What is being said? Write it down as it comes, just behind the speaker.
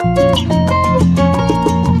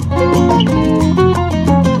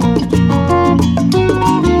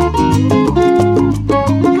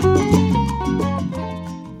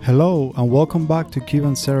Hello and welcome back to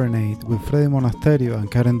Cuban Serenade with Freddy Monasterio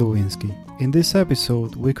and Karen Dubinsky. In this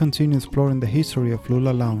episode, we continue exploring the history of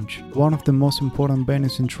Lula Lounge, one of the most important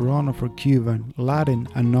venues in Toronto for Cuban, Latin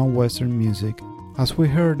and non-Western music. As we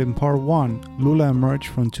heard in part 1, Lula emerged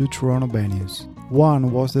from two Toronto venues.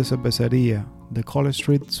 One was the Cerveceria, the College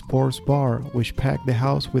Street sports bar, which packed the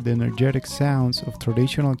house with the energetic sounds of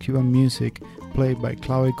traditional Cuban music played by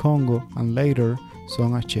Claudio Congo and later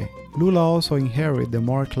Son H. Lula also inherited the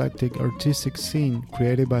more eclectic artistic scene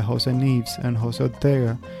created by Jose Neves and Jose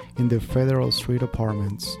Ortega in their Federal Street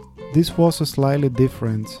apartments. This was a slightly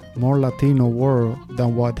different, more Latino world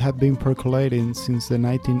than what had been percolating since the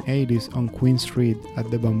 1980s on Queen Street at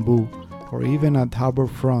the Bamboo, or even at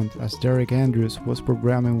Harborfront as Derek Andrews was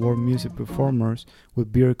programming world music performers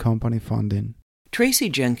with beer company funding. Tracy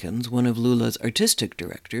Jenkins, one of Lula's artistic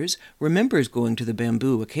directors, remembers going to the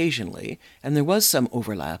Bamboo occasionally, and there was some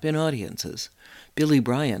overlap in audiences. Billy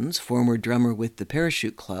Bryans, former drummer with the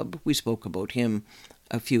Parachute Club, we spoke about him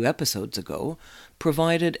a few episodes ago,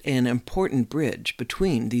 provided an important bridge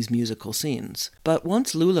between these musical scenes. But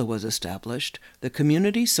once Lula was established, the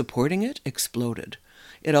community supporting it exploded.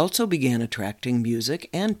 It also began attracting music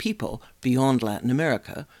and people beyond Latin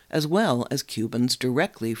America, as well as Cubans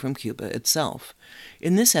directly from Cuba itself.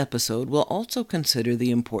 In this episode, we'll also consider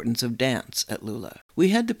the importance of dance at Lula. We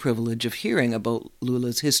had the privilege of hearing about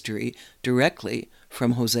Lula's history directly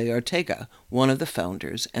from Jose Ortega, one of the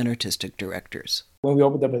founders and artistic directors. When we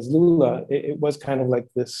opened up as Lula, it was kind of like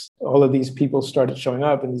this, all of these people started showing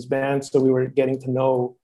up in these bands, so we were getting to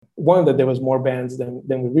know, one, that there was more bands than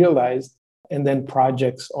we realized. And then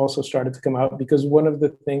projects also started to come out, because one of the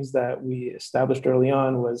things that we established early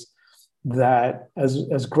on was that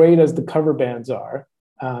as great as the cover bands are,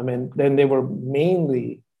 and then they were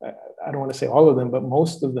mainly, I don't want to say all of them, but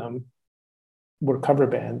most of them were cover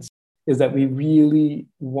bands, is that we really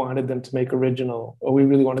wanted them to make original, or we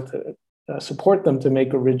really wanted to support them to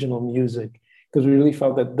make original music, because we really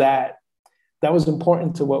felt that was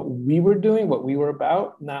important to what we were doing, what we were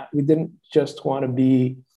about. We didn't just want to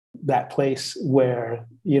be that place where,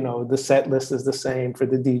 the set list is the same for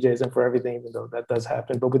the DJs and for everything, even though that does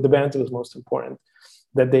happen. But with the bands, it was most important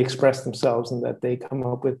that they express themselves and that they come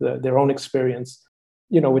up with their own experience,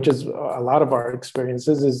 which is a lot of our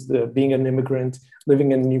experiences, is being an immigrant,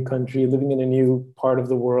 living in a new country, living in a new part of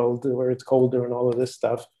the world where it's colder and all of this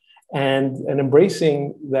stuff, and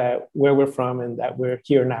embracing that where we're from and that we're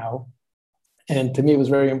here now. And to me, it was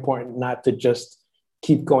very important not to just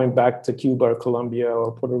keep going back to Cuba or Colombia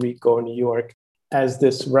or Puerto Rico or New York as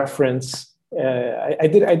this reference.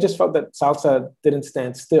 I just felt that salsa didn't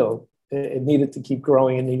stand still. It needed to keep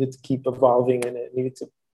growing, it needed to keep evolving, and it needed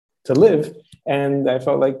to live. And I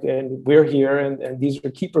felt like, and we're here, and these are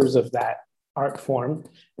keepers of that art form.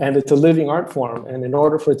 And it's a living art form. And in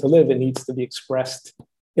order for it to live, it needs to be expressed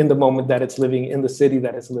in the moment that it's living, in the city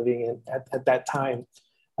that it's living in at that time.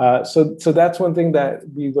 So that's one thing that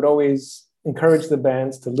we would always encourage the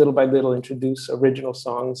bands to little by little introduce original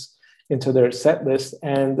songs into their set list.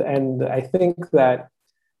 And I think that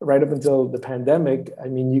right up until the pandemic,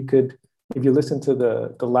 you could, if you listen to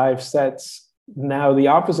the live sets, now the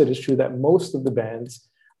opposite is true, that most of the bands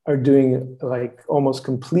are doing like almost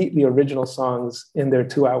completely original songs in their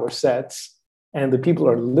 2-hour sets, and the people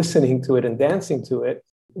are listening to it and dancing to it.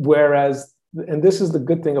 Whereas, and this is the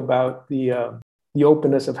good thing about the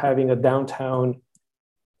openness of having a downtown,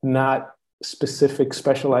 not specific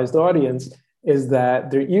specialized audience, is that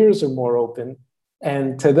their ears are more open.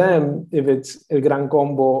 And to them, if it's El Gran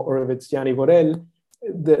Combo or if it's Gianni Borel,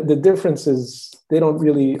 the difference is they don't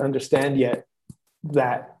really understand yet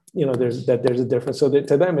that, there's a difference. So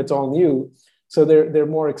to them, it's all new. So they're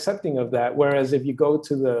more accepting of that. Whereas if you go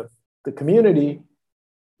to the community,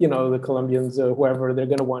 the Colombians or whoever, they're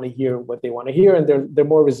going to want to hear what they want to hear, and they're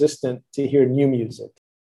more resistant to hear new music.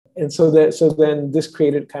 And so then this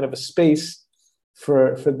created kind of a space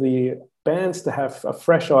for the bands to have a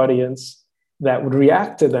fresh audience that would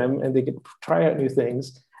react to them, and they could try out new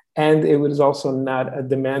things. And it was also not a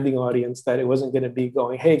demanding audience, that it wasn't going to be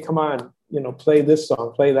going, hey, come on, play this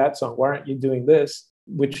song, play that song. Why aren't you doing this?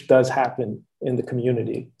 Which does happen in the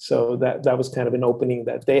community. So that was kind of an opening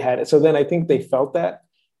that they had. So then I think they felt that.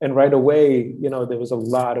 And right away, there was a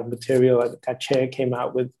lot of material. Cache came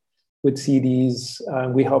out with CDs.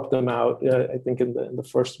 We helped them out, I think, in the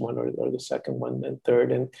first one or the second one and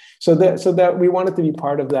third. And so that we wanted to be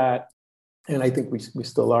part of that. And I think we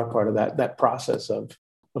still are part of that process of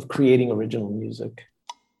creating original music.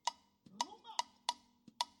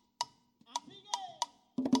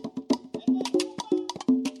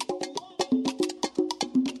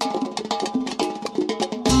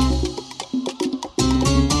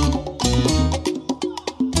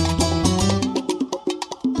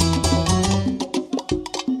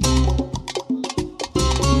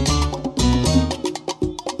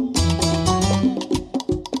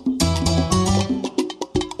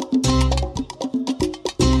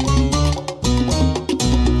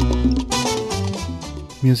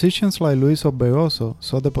 Musicians like Luis Orbegoso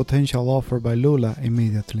saw the potential offered by Lula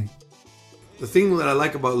immediately. The thing that I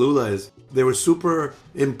like about Lula is they were super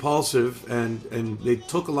impulsive and they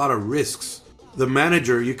took a lot of risks. The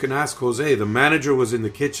manager, you can ask Jose, the manager was in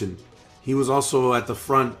the kitchen. He was also at the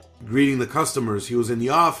front greeting the customers. He was in the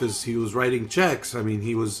office. He was writing checks. I mean,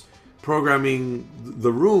 he was programming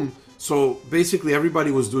the room. So basically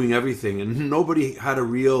everybody was doing everything and nobody had a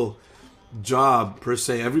real job per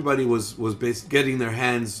se. Everybody was getting their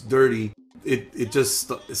hands dirty. It just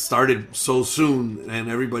started so soon and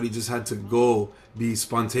everybody just had to go be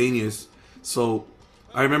spontaneous. So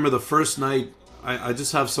I remember the first night, I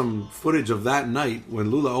just have some footage of that night when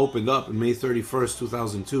Lula opened up on May 31st,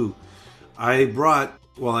 2002. I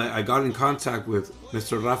got in contact with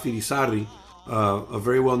Mr. Rafi Rizarri, a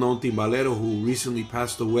very well-known timbalero who recently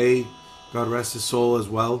passed away, God rest his soul as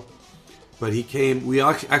well. But he came, we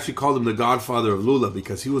actually called him the godfather of Lula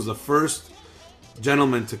because he was the first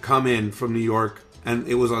gentleman to come in from New York, and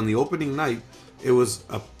it was on the opening night. It was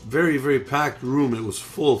a very, very packed room. It was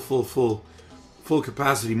full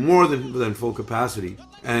capacity, more than full capacity.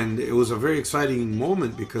 And it was a very exciting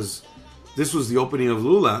moment because this was the opening of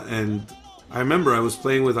Lula. And I remember I was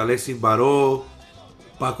playing with Alexis Baró,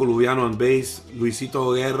 Paco Lubiano on bass,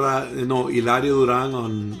 Luisito Guerra, Hilario Duran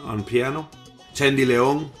on piano, Chendi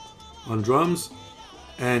León on drums,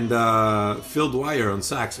 and Phil Dwyer on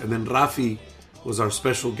sax. And then Rafi was our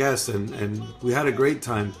special guest, and we had a great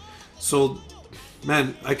time. So,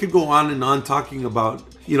 man, I could go on and on talking about,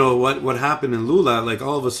 what happened in Lula. Like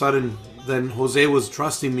all of a sudden, then Jose was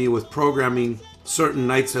trusting me with programming certain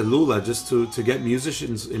nights at Lula just to get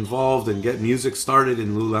musicians involved and get music started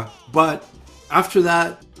in Lula. But after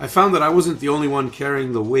that, I found that I wasn't the only one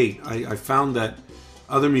carrying the weight. I found that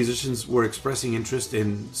other musicians were expressing interest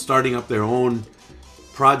in starting up their own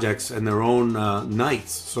projects and their own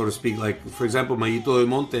nights, so to speak. Like, for example, Mayito Del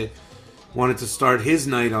Monte wanted to start his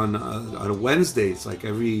night on a Wednesdays, like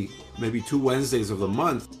maybe 2 Wednesdays of the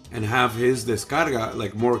month, and have his descarga,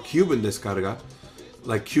 like more Cuban descarga,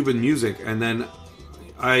 like Cuban music. And then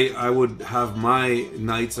I would have my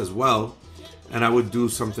nights as well, and I would do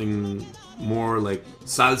something more like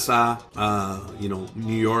salsa,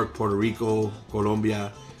 New York, Puerto Rico,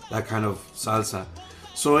 Colombia, that kind of salsa.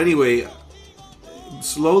 So anyway,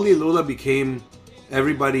 slowly Lula became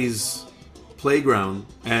everybody's playground,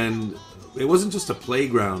 and it wasn't just a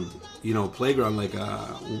playground, playground like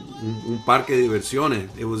un parque de diversiones.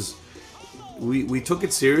 It was, we took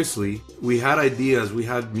it seriously. We had ideas, we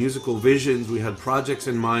had musical visions, we had projects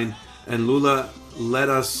in mind, and Lula let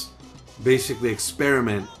us basically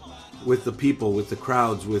experiment with the people, with the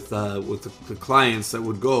crowds, with the clients that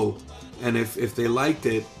would go. And if they liked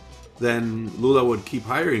it, then Lula would keep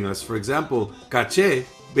hiring us. For example, Caché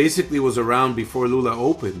basically was around before Lula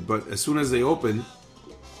opened, but as soon as they opened,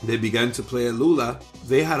 they began to play at Lula.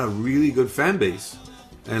 They had a really good fan base,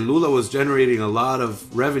 and Lula was generating a lot of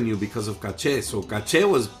revenue because of Caché. So Caché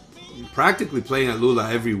was practically playing at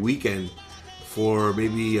Lula every weekend for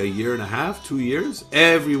maybe a year and a half, 2 years.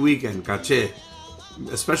 Every weekend, Caché,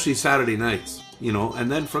 especially Saturday nights, And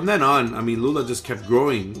then from then on, Lula just kept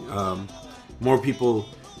growing. More people,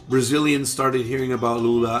 Brazilians started hearing about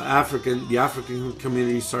Lula. The African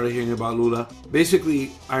community started hearing about Lula.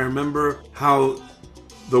 Basically, I remember how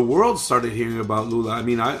the world started hearing about Lula.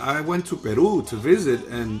 I went to Peru to visit,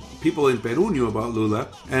 and people in Peru knew about Lula,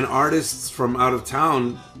 and artists from out of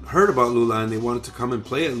town heard about Lula, and they wanted to come and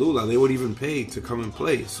play at Lula. They would even pay to come and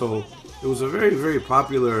play. So it was a very, very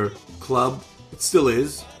popular club. It still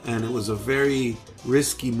is, and it was a very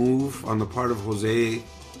risky move on the part of Jose.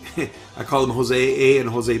 I call them Jose A and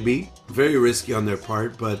Jose B. Very risky on their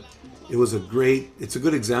part, but it's a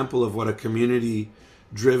good example of what a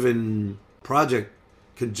community-driven project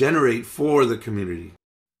can generate for the community.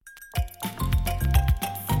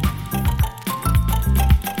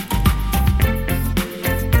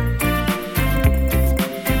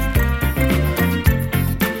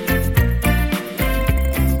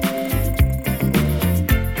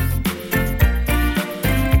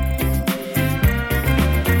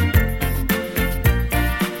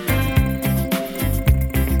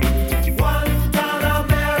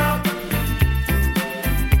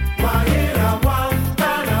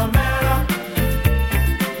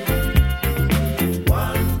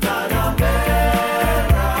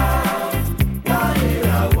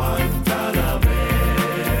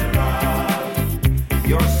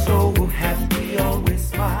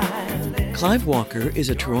 Clive Walker is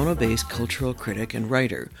a Toronto-based cultural critic and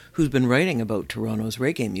writer who's been writing about Toronto's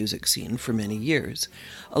reggae music scene for many years.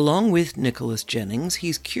 Along with Nicholas Jennings,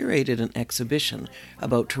 he's curated an exhibition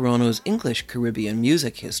about Toronto's English Caribbean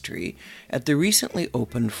music history at the recently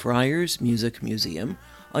opened Friars Music Museum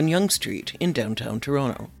on Yonge Street in downtown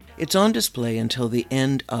Toronto. It's on display until the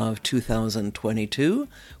end of 2022.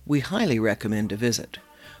 We highly recommend a visit.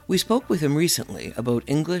 We spoke with him recently about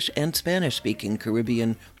English and Spanish-speaking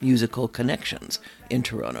Caribbean musical connections in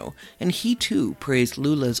Toronto, and he too praised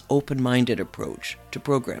Lula's open-minded approach to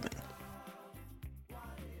programming.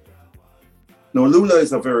 No, Lula is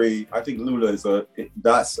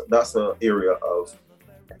that's an area of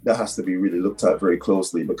that has to be really looked at very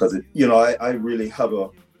closely, because I really have a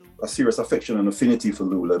serious affection and affinity for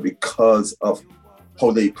Lula because of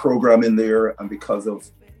how they program in there, and because of,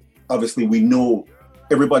 obviously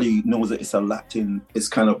everybody knows that it's a Latin, it's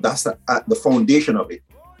kind of, that's at the foundation of it,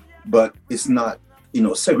 but it's not,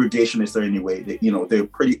 segregationist or any way. They're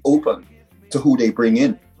pretty open to who they bring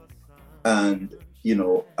in, and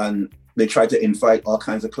they try to invite all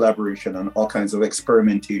kinds of collaboration and all kinds of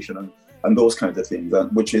experimentation and those kinds of things,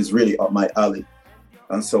 which is really up my alley.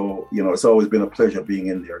 And so, it's always been a pleasure being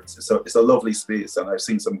in there. It's a lovely space, and I've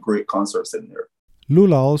seen some great concerts in there.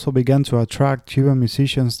 Lula also began to attract Cuban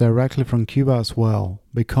musicians directly from Cuba as well,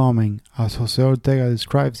 becoming, as Jose Ortega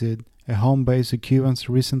describes it, a home base to Cubans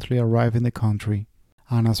recently arrived in the country.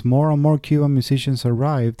 And as more and more Cuban musicians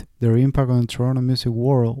arrived, their impact on the Toronto music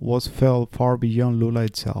world was felt far beyond Lula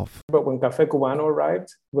itself. But when Café Cubano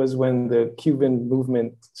arrived was when the Cuban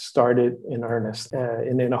movement started in earnest,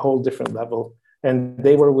 in a whole different level. And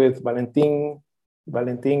they were with Valentín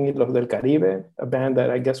y Los del Caribe, a band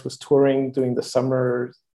that I guess was touring, doing the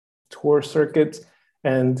summer tour circuit.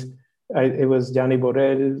 And it was Gianni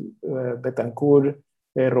Borel, Betancourt,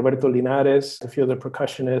 Roberto Linares, a few other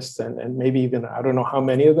percussionists, and maybe even, I don't know how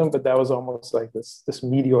many of them, but that was almost like this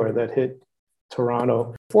meteor that hit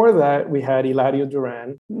Toronto. Before that, we had Hilario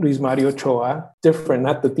Duran, Luis Mario Ochoa, different,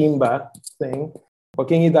 not the timba thing,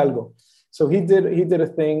 Joaquin Hidalgo. So he did a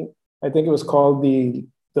thing, I think it was called the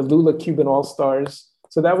Lula Cuban All-Stars.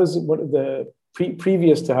 So that was one of the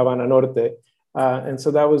previous to Havana Norte. And so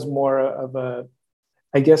that was more of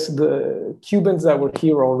I guess the Cubans that were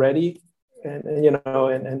here already and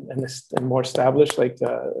more established, like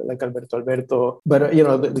Alberto, but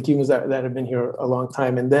the Cubans that have been here a long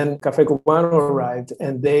time. And then Café Cubano arrived,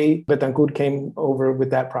 and Betancourt came over with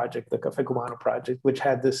that project, the Café Cubano project, which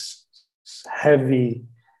had this heavy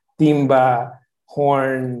timba,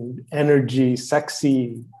 horn, energy,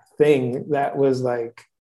 sexy thing that was like,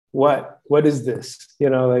 what is this?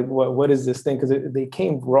 What is this thing? Because they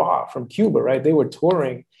came raw from Cuba, right? They were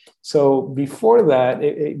touring. So before that,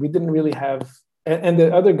 we didn't really have, and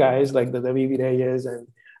the other guys like the David Reyes and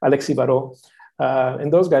Alexi Baró,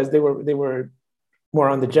 and those guys, they were more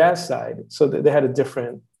on the jazz side. So they had a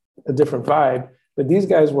different vibe. But these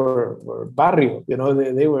guys were barrio, they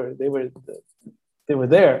were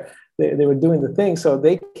there. They were doing the thing. So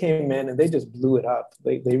they came in and they just blew it up.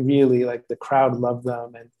 They really, like, the crowd loved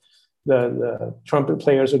them. And the trumpet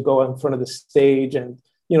players would go in front of the stage and,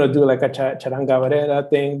 do like a charanga varera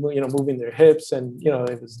thing, moving their hips. And,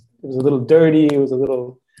 it was a little dirty. It was a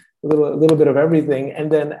little bit of everything. And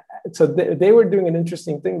then, so they were doing an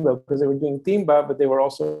interesting thing though, because they were doing timba, but they were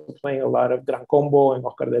also playing a lot of Gran Combo and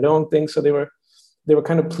Oscar de Leon things. So they were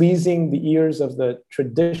kind of pleasing the ears of the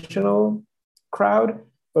traditional crowd,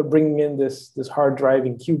 but bringing in this hard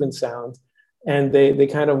driving Cuban sound. And they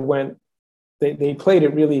kind of they played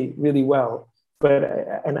it really, really well.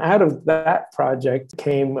 And out of that project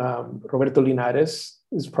came Roberto Linares'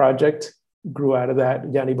 project, grew out of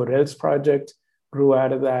that. Gianni Borel's project grew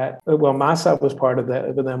out of that. Well, Masa was part of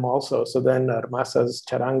them also. So then Masa's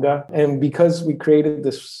Charanga. And because we created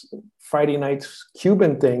this Friday nights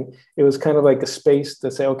Cuban thing, it was kind of like a space to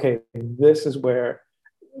say, okay, this is where,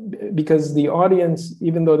 because the audience,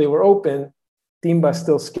 even though they were open, timba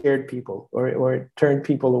still scared people or turned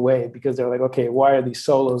people away, because they're like, okay, why are these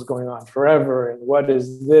solos going on forever? And what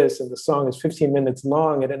is this? And the song is 15 minutes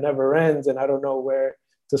long and it never ends. And I don't know where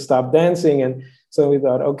to stop dancing. And so we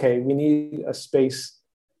thought, okay, we need a space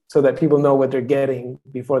so that people know what they're getting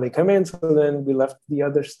before they come in. So then we left the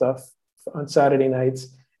other stuff on Saturday nights.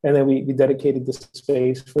 And then we dedicated the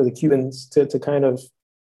space for the Cubans to kind of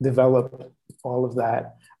develop all of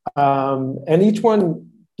that. And each one,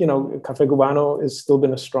 Café Cubano has still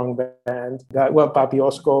been a strong band. Papi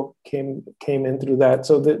Osco came in through that.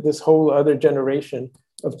 So this whole other generation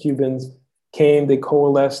of Cubans came, they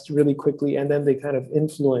coalesced really quickly, and then they kind of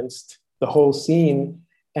influenced the whole scene.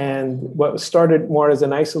 And what started more as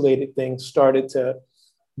an isolated thing started to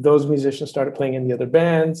those musicians started playing in the other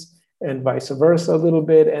bands and vice versa a little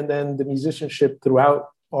bit. And then the musicianship throughout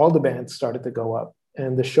all the bands started to go up,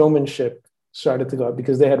 and the showmanship started to go up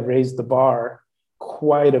because they had raised the bar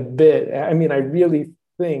quite a bit. I mean, I really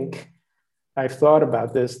think, I've thought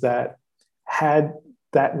about this, that had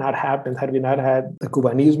that not happened, had we not had the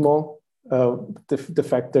Cubanismo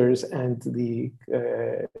defectors and the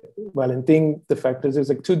Valentin defectors, there's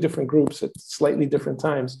like two different groups at slightly different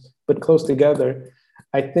times, but close together.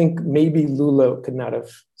 I think maybe Lula could not have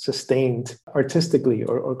sustained artistically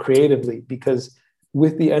or creatively, because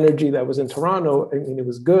with the energy that was in Toronto, I mean, it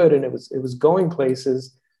was good and it was going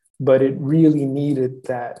places, but it really needed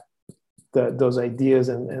those ideas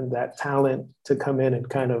and that talent to come in and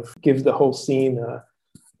kind of give the whole scene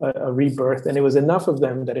a rebirth. And it was enough of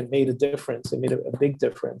them that it made a difference. It made a big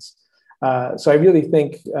difference. So I really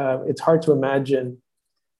think it's hard to imagine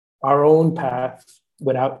our own path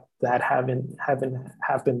without that having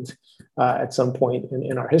happened at some point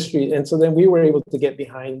in our history. And so then we were able to get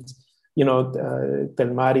behind,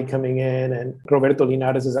 Telmari coming in and Roberto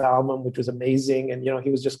Linares' album, which was amazing. And, he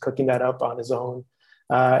was just cooking that up on his own.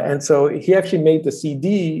 And so he actually made the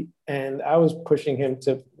CD, and I was pushing him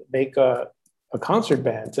to make a concert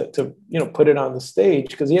band to put it on the stage,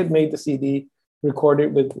 because he had made the CD,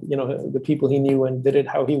 recorded with, the people he knew and did it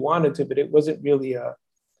how he wanted to, but it wasn't really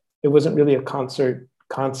a concert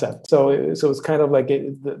concept. So it was kind of like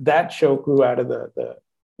that show grew out of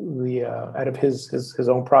out of his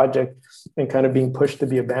own project and kind of being pushed to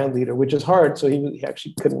be a band leader, which is hard. So he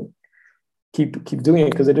actually couldn't keep doing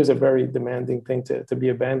it, because it is a very demanding thing to be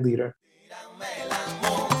a band leader.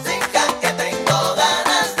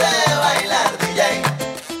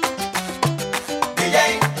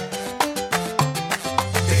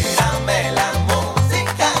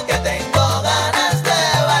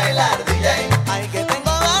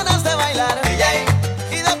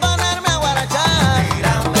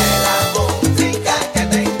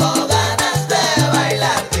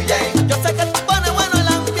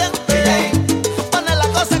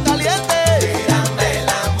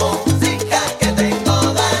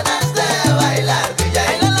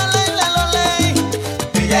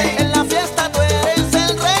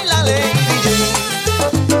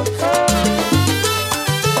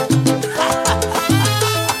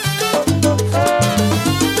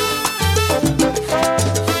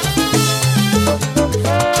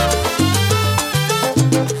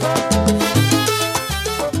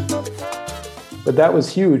 But that was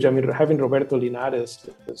huge. I mean, having Roberto Linares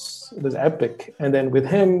was epic. And then with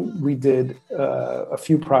him, we did a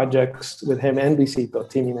few projects with him and Luisito,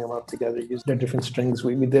 teaming them up together, using their different strings.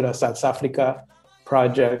 We did a South Africa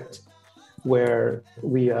project where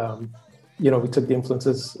we took the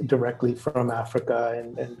influences directly from Africa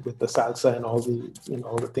and with the salsa and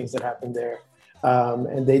all the things that happened there.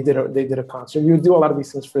 And they did a concert. We would do a lot of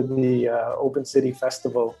these things for the Open City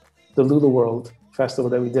Festival, the Lula World Festival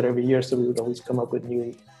that we did every year. So we would always come up with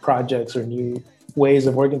new projects or new ways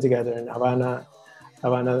of working together. And Havana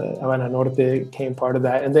Norte came part of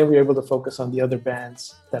that. And then we were able to focus on the other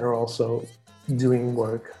bands that are also doing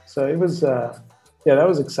work. So it was, that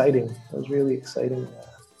was exciting. It was really exciting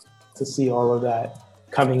to see all of that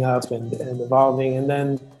coming up and evolving. And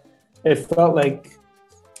then it felt like,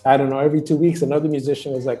 I don't know, every 2 weeks, another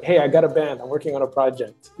musician was like, hey, I got a band, I'm working on a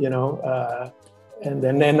project, and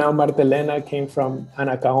then now Martelena came from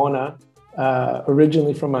Anacaona,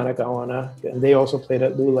 originally from Anacaona, and they also played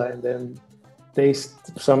at Lula, and then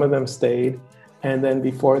some of them stayed. And then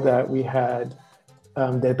before that, we had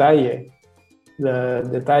Detalle, the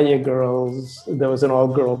Detalle girls. There was an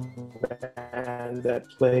all-girl band that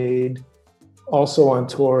played also on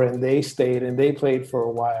tour, and they stayed and they played for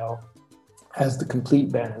a while as the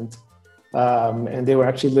complete band. And they were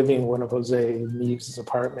actually living in one of Jose Neves'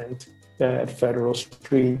 apartment at Federal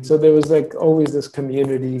Street. So there was like always this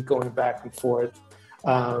community going back and forth.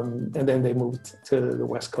 And then they moved to the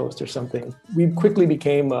West Coast or something. We quickly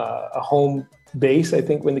became a home base. I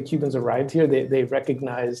think when the Cubans arrived here, they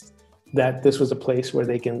recognized that this was a place where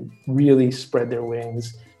they can really spread their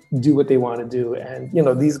wings, do what they want to do. And,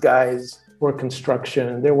 these guys work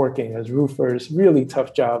construction, they're working as roofers, really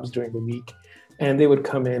tough jobs during the week. And they would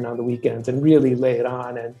come in on the weekends and really lay it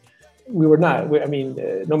on. And we were not,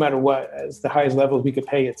 no matter what, as the highest levels we could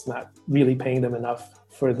pay, it's not really paying them enough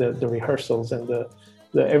for the rehearsals and the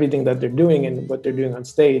everything that they're doing and what they're doing on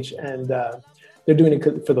stage. And they're doing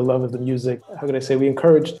it for the love of the music. How could I say? We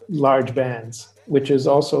encouraged large bands, which is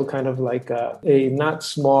also kind of like a not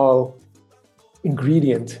small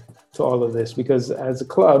ingredient to all of this, because as a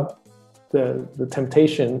club, the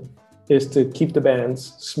temptation is to keep the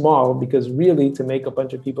bands small, because really to make a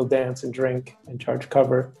bunch of people dance and drink and charge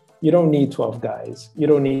cover, you don't need 12 guys. You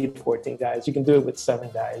don't need 14 guys. You can do it with 7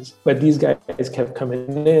 guys. But these guys kept coming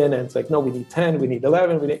in, and it's like, no, we need 10, we need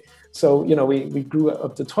 11. So, we grew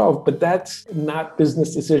up to 12, but that's not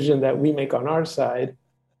business decision that we make on our side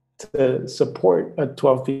to support a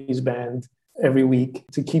 12-piece band every week,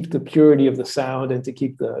 to keep the purity of the sound and to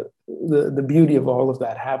keep the beauty of all of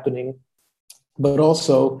that happening. But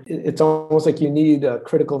also, it's almost like you need a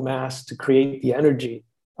critical mass to create the energy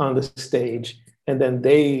on the stage, and then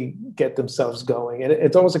they get themselves going. And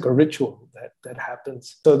it's almost like a ritual that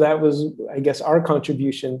happens. So that was, I guess, our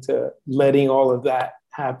contribution to letting all of that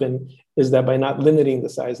happen, is that by not limiting the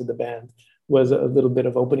size of the band was a little bit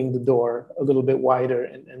of opening the door a little bit wider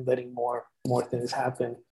and letting more things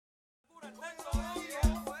happen.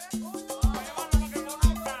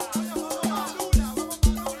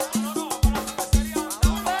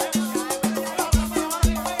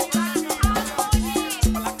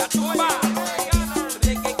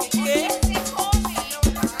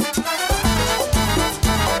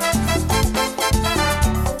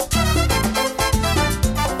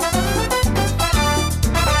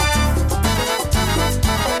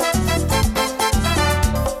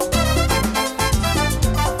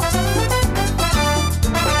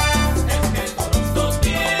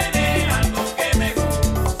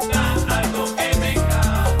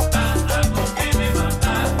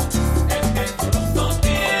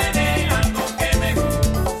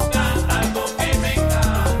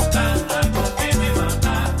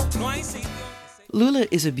 Lula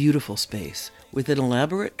is a beautiful space with an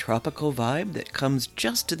elaborate tropical vibe that comes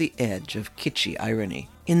just to the edge of kitschy irony.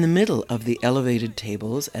 In the middle of the elevated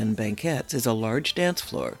tables and banquettes is a large dance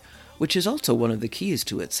floor, which is also one of the keys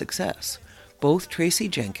to its success. Both Tracy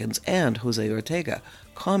Jenkins and Jose Ortega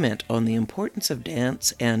comment on the importance of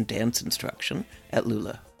dance and dance instruction at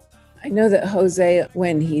Lula. I know that Jose,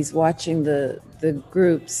 when he's watching the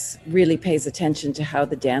groups, really pays attention to how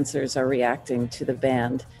the dancers are reacting to the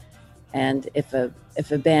band. And if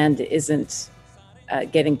a band isn't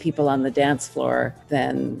getting people on the dance floor,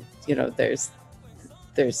 then there's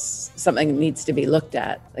something that needs to be looked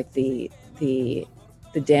at. Like the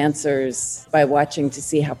dancers, by watching to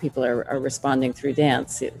see how people are responding through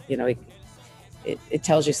dance, it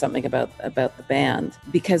tells you something about the band.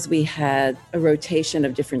 Because we had a rotation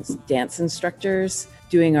of different dance instructors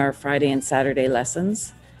doing our Friday and Saturday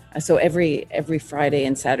lessons. So every Friday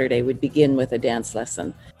and Saturday would begin with a dance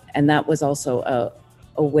lesson. And that was also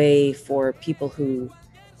a way for people who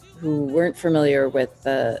weren't familiar with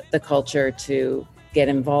the culture to get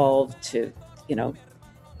involved, to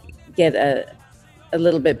get a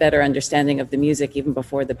little bit better understanding of the music even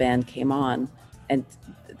before the band came on. And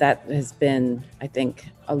that has been, I think,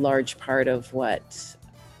 a large part of what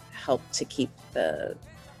helped to keep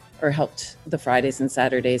helped the Fridays and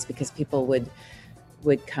Saturdays, because people would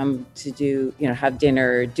come to have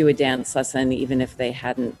dinner, do a dance lesson, even if they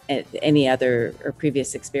hadn't any other or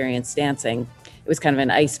previous experience dancing. It was kind of an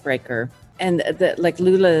icebreaker. And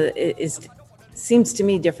Lula seems to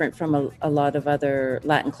me different from a lot of other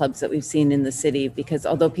Latin clubs that we've seen in the city, because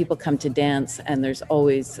although people come to dance and there's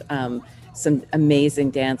always some amazing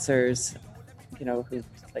dancers, who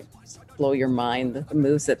blow your mind, the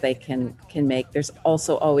moves that they can make, there's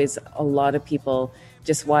also always a lot of people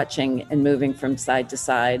just watching and moving from side to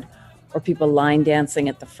side, or people line dancing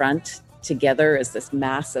at the front together as this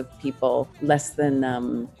mass of people, less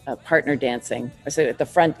than partner dancing. So at the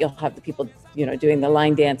front, you'll have the people, doing the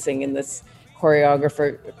line dancing in this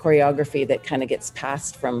choreography that kind of gets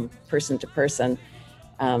passed from person to person.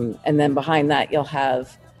 And then behind that, you'll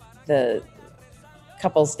have the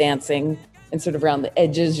couples dancing, and sort of around the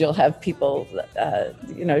edges, you'll have people,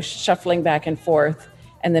 shuffling back and forth.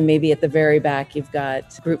 And then maybe at the very back, you've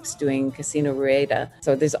got groups doing Casino Rueda.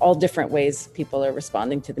 So there's all different ways people are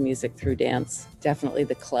responding to the music through dance. Definitely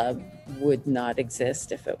the club would not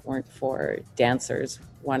exist if it weren't for dancers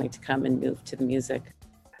wanting to come and move to the music.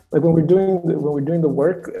 Like when we're doing the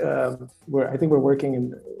work, I think we're working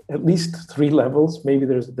in at least 3 levels. Maybe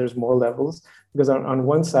there's more levels, because on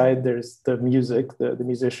one side there's the music, the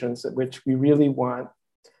musicians, which we really want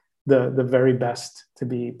the very best to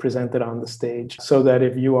be presented on the stage, so that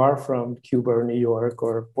if you are from Cuba or New York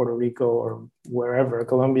or Puerto Rico or wherever,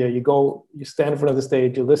 Colombia, you stand in front of the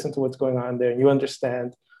stage, you listen to what's going on there, and you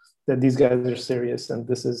understand that these guys are serious, and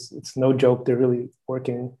it's no joke. They're really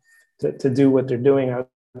working to do what they're doing out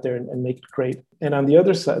there and make it great. And on the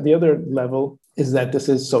other side, the other level is that this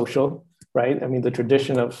is social, right? I mean, the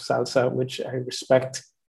tradition of salsa, which I respect,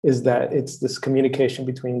 is that it's this communication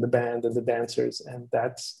between the band and the dancers, and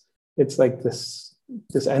it's like this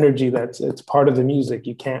this energy it's part of the music.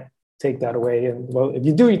 You can't take that away. And well, if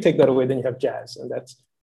you do, you take that away, then you have jazz, and that's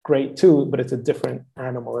great too, but it's a different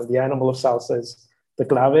animal. And the animal of salsa is the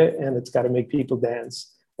clave, and it's got to make people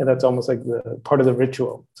dance. And that's almost like the part of the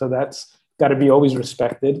ritual. So that's got to be always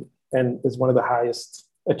respected, and is one of the highest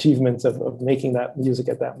achievements of making that music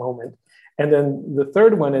at that moment. And then the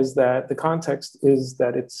third one is that the context is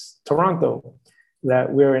that it's Toronto,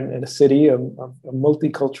 that we're in a city, a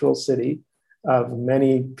multicultural city of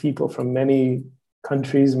many people from many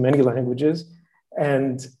countries, many languages,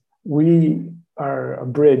 and we are a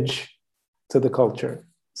bridge to the culture.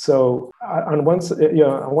 So on one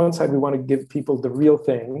side, we want to give people the real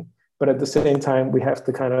thing, but at the same time, we have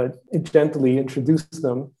to kind of gently introduce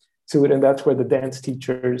them to it. And that's where the dance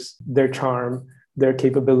teachers, their charm, their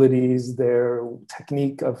capabilities, their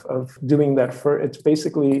technique of doing that. It's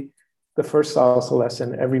basically the first salsa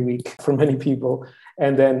lesson every week for many people.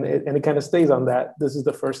 And then it kind of stays on that. This is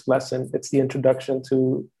the first lesson. It's the introduction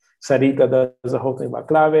to Sarita does the whole thing about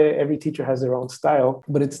clave. Every teacher has their own style,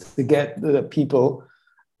 but it's to get the people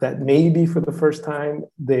that maybe for the first time,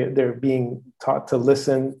 they're being taught to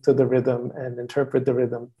listen to the rhythm and interpret the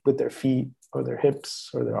rhythm with their feet or their hips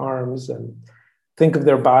or their arms, and think of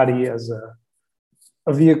their body as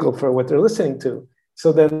a vehicle for what they're listening to.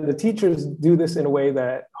 So then the teachers do this in a way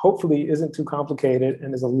that hopefully isn't too complicated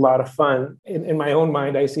and is a lot of fun. In my own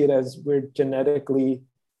mind, I see it as we're genetically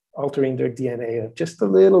altering their DNA just a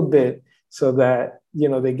little bit, so that, you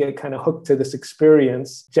know, they get kind of hooked to this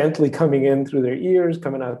experience, gently coming in through their ears,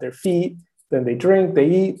 coming out their feet. Then they drink, they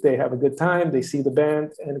eat, they have a good time, they see the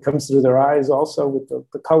band, and it comes through their eyes also with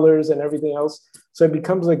the colors and everything else. So it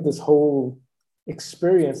becomes like this whole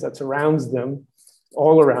experience that surrounds them,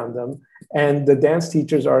 all around them. And the dance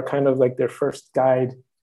teachers are kind of like their first guide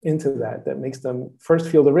into that makes them first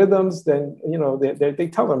feel the rhythms. Then, you know, they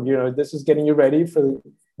tell them, you know, this is getting you ready for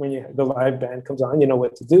when the live band comes on, you know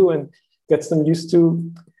what to do, and gets them used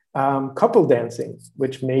to couple dancing,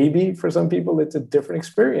 which maybe for some people it's a different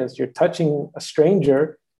experience. You're touching a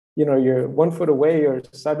stranger, you know, you're 1 foot away or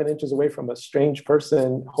 7 inches away from a strange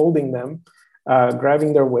person, holding them,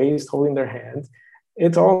 grabbing their waist, holding their hand.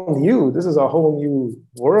 It's all new. This is a whole new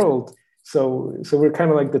world. So we're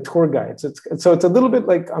kind of like the tour guides. So it's a little bit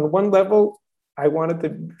like, on one level, I wanted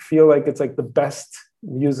to feel like it's like the best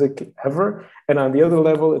music ever. And on the other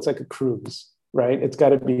level, it's like a cruise, right? It's got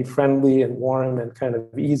to be friendly and warm and kind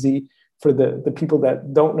of easy for the people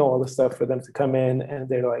that don't know all this stuff, for them to come in and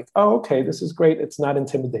they're like, oh, okay, this is great. It's not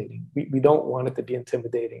intimidating. We don't want it to be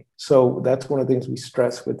intimidating. So that's one of the things we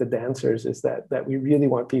stress with the dancers, is that we really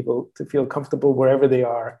want people to feel comfortable wherever they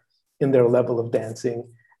are in their level of dancing,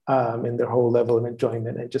 in their whole level of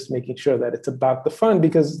enjoyment, and just making sure that it's about the fun,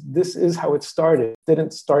 because this is how it started. It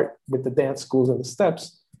didn't start with the dance schools and the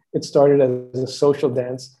steps. It started as a social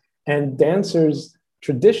dance. And dancers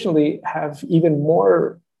traditionally have even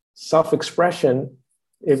more self-expression.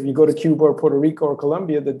 If you go to Cuba or Puerto Rico or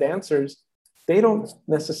Colombia, the dancers, they don't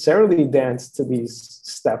necessarily dance to these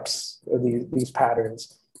steps or these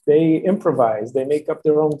patterns. They improvise, they make up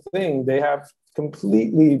their own thing. They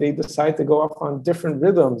decide to go off on different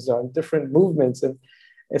rhythms, on different movements. And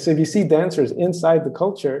so if you see dancers inside the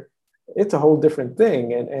culture, it's a whole different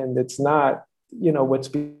thing. And it's not, you know, what's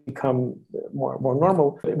become more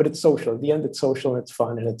normal, but it's social. At the end, it's social and it's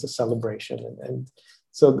fun and it's a celebration. And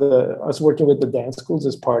so us working with the dance schools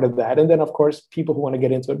is part of that. And then, of course, people who want to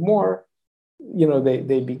get into it more, you know,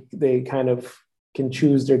 they kind of can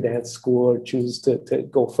choose their dance school or choose to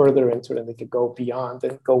go further into it, and they could go beyond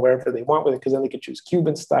and go wherever they want with it, because then they could choose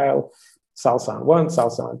Cuban style, salsa on 1,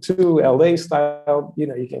 salsa on 2, LA style. You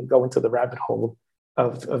know, you can go into the rabbit hole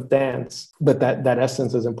of dance, but that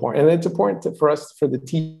essence is important. And it's important for the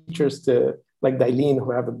teachers to, like Dailin,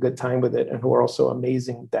 who have a good time with it and who are also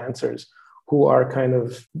amazing dancers, who are kind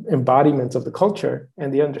of embodiments of the culture,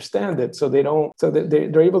 and they understand it. So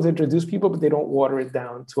they're able to introduce people, but they don't water it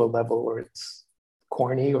down to a level where it's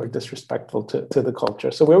corny or disrespectful to the culture.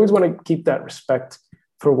 So we always want to keep that respect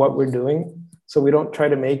for what we're doing. So we don't try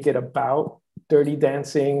to make it about dirty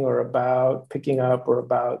dancing or about picking up or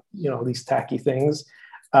about, you know, these tacky things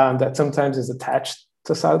that sometimes is attached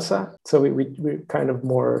to salsa. So we're kind of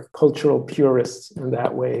more cultural purists in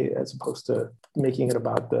that way, as opposed to making it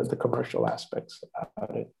about the commercial aspects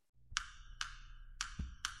about it.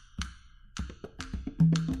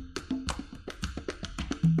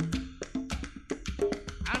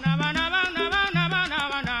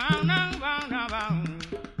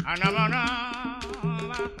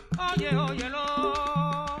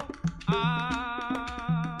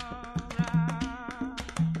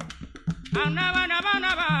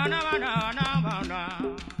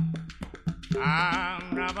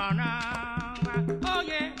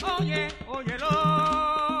 Oye, oye, óyelo.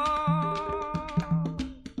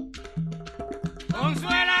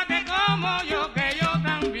 Consuélate como yo, que yo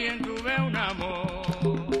también tuve un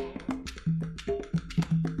amor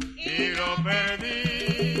y lo perdí.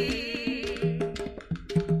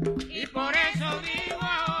 Y por eso digo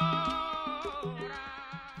ahora.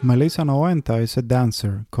 Melissa Noventa is a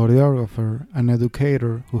dancer, choreographer, and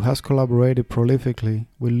educator who has collaborated prolifically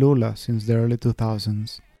with Lula since the early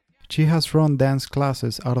 2000s. She has run dance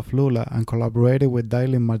classes out of Lula and collaborated with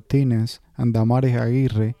Dailin Martinez and Damaris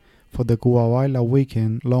Aguirre for the Cuba Baila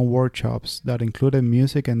weekend long workshops that included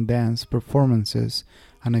music and dance performances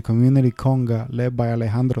and a community conga led by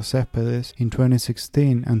Alejandro Céspedes in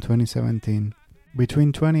 2016 and 2017.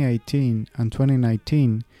 Between 2018 and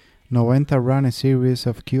 2019, Noventa ran a series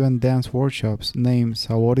of Cuban dance workshops named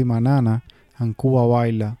Sabor y Manana and Cuba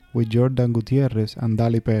Baila with Jordan Gutierrez and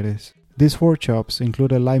Dali Perez. These workshops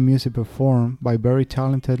included live music performed by very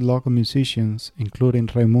talented local musicians including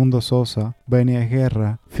Raimundo Sosa, Benny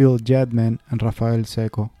Guerra, Phil Jedman, and Rafael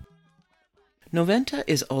Seco. Noventa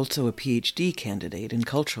is also a PhD candidate in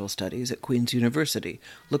cultural studies at Queen's University,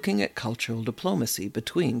 looking at cultural diplomacy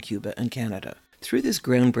between Cuba and Canada. Through this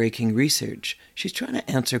groundbreaking research, she's trying to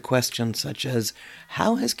answer questions such as,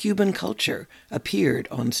 how has Cuban culture appeared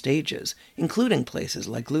on stages, including places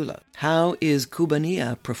like Lula? How is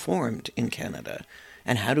Cubania performed in Canada?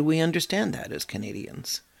 And how do we understand that as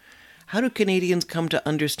Canadians? How do Canadians come to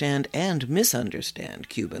understand and misunderstand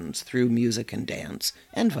Cubans through music and dance,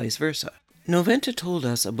 and vice versa? Noventa told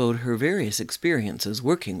us about her various experiences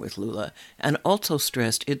working with Lula and also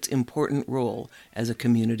stressed its important role as a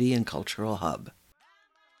community and cultural hub.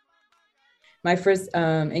 My first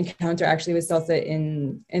encounter actually with salsa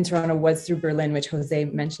in Toronto was through Berlin, which Jose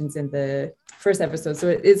mentions in the first episode. So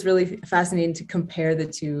it is really fascinating to compare the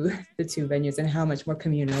two venues and how much more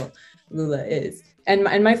communal Lula is. And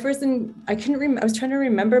my first, I was trying to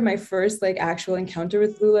remember my first like actual encounter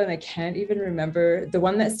with Lula, and I can't even remember. The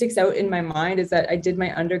one that sticks out in my mind is that I did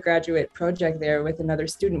my undergraduate project there with another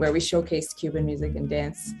student where we showcased Cuban music and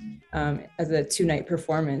dance as a 2-night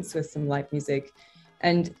performance with some live music.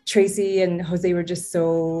 And Tracy and Jose were just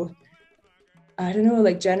so, I don't know,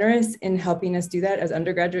 like generous in helping us do that as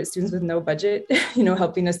undergraduate students with no budget,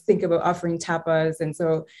 helping us think about offering tapas. And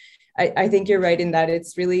so I think you're right in that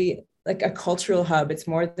it's really like a cultural hub. It's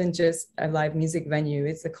more than just a live music venue.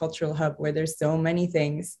 It's a cultural hub where there's so many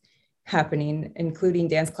things happening, including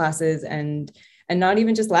dance classes and not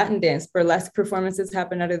even just Latin dance. Burlesque performances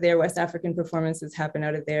happen out of there. West African performances happen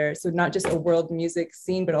out of there. So not just a world music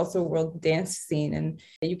scene, but also a world dance scene. And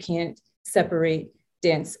you can't separate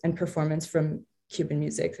dance and performance from Cuban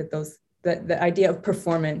music. The idea of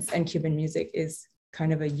performance and Cuban music is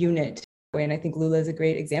kind of a unit. And I think Lula is a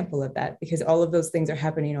great example of that because all of those things are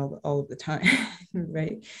happening all of the time,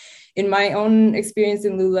 right? In my own experience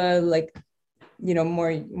in Lula, like,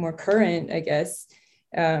 more current, I guess,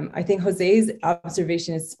 I think Jose's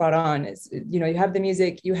observation is spot on. It's, you have the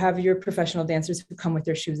music, you have your professional dancers who come with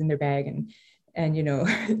their shoes in their bag and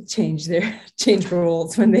change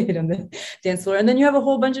roles when they hit on the dance floor. And then you have a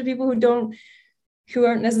whole bunch of people who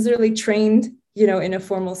aren't necessarily trained, in a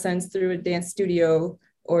formal sense through a dance studio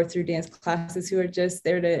or through dance classes, who are just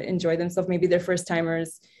there to enjoy themselves, maybe they're first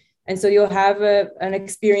timers. And so you'll have an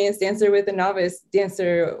experienced dancer with a novice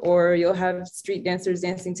dancer, or you'll have street dancers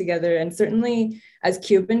dancing together. And certainly as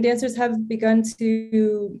Cuban dancers have begun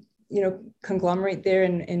to, conglomerate there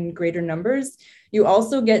in greater numbers, you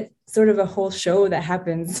also get sort of a whole show that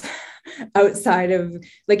happens outside of,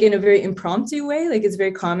 like, in a very impromptu way. Like, it's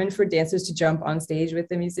very common for dancers to jump on stage with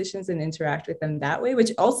the musicians and interact with them that way,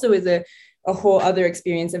 which also is a whole other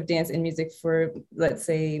experience of dance and music for, let's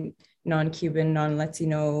say, non-Cuban,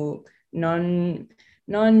 non-Latino,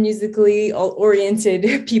 non-musically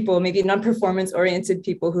oriented people, maybe non-performance oriented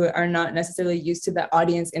people who are not necessarily used to the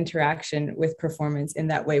audience interaction with performance in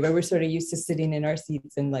that way, where we're sort of used to sitting in our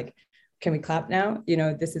seats and like, can we clap now?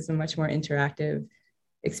 This is a much more interactive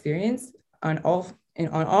experience on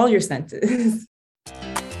all your senses.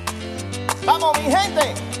 Vamos, mi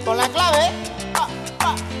gente, con la clave.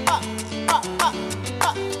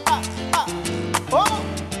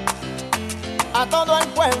 A todo el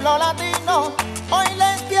pueblo latino, hoy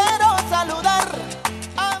les quiero saludar.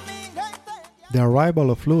 The arrival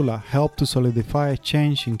of Lula helped to solidify a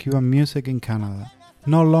change in Cuban music in Canada.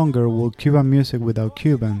 No longer will Cuban music without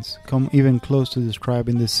Cubans come even close to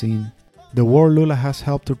describing the scene. The world Lula has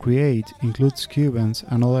helped to create includes Cubans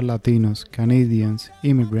and other Latinos, Canadians,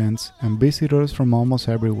 immigrants, and visitors from almost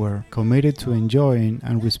everywhere, committed to enjoying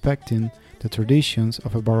and respecting the traditions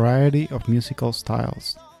of a variety of musical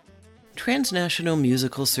styles. Transnational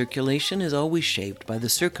musical circulation is always shaped by the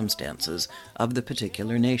circumstances of the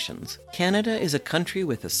particular nations. Canada is a country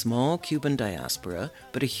with a small Cuban diaspora,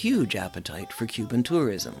 but a huge appetite for Cuban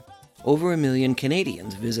tourism. Over 1 million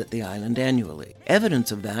Canadians visit the island annually.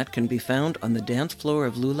 Evidence of that can be found on the dance floor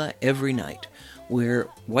of Lula every night, where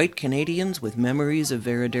white Canadians with memories of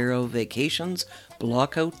Veradero vacations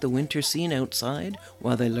block out the winter scene outside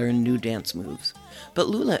while they learn new dance moves. But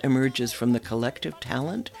Lula emerges from the collective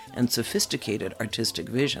talent and sophisticated artistic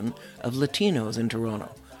vision of Latinos in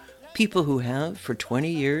Toronto, people who have, for 20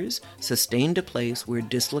 years, sustained a place where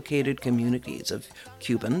dislocated communities of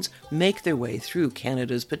Cubans make their way through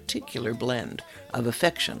Canada's particular blend of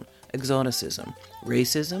affection, exoticism,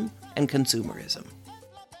 racism, and consumerism.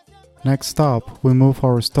 Next up, we move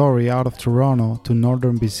our story out of Toronto to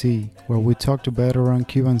northern BC, where we talk to veteran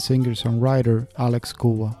Cuban singer-songwriter Alex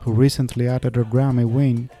Cuba, who recently added a Grammy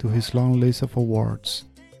win to his long list of awards.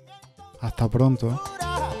 Hasta pronto.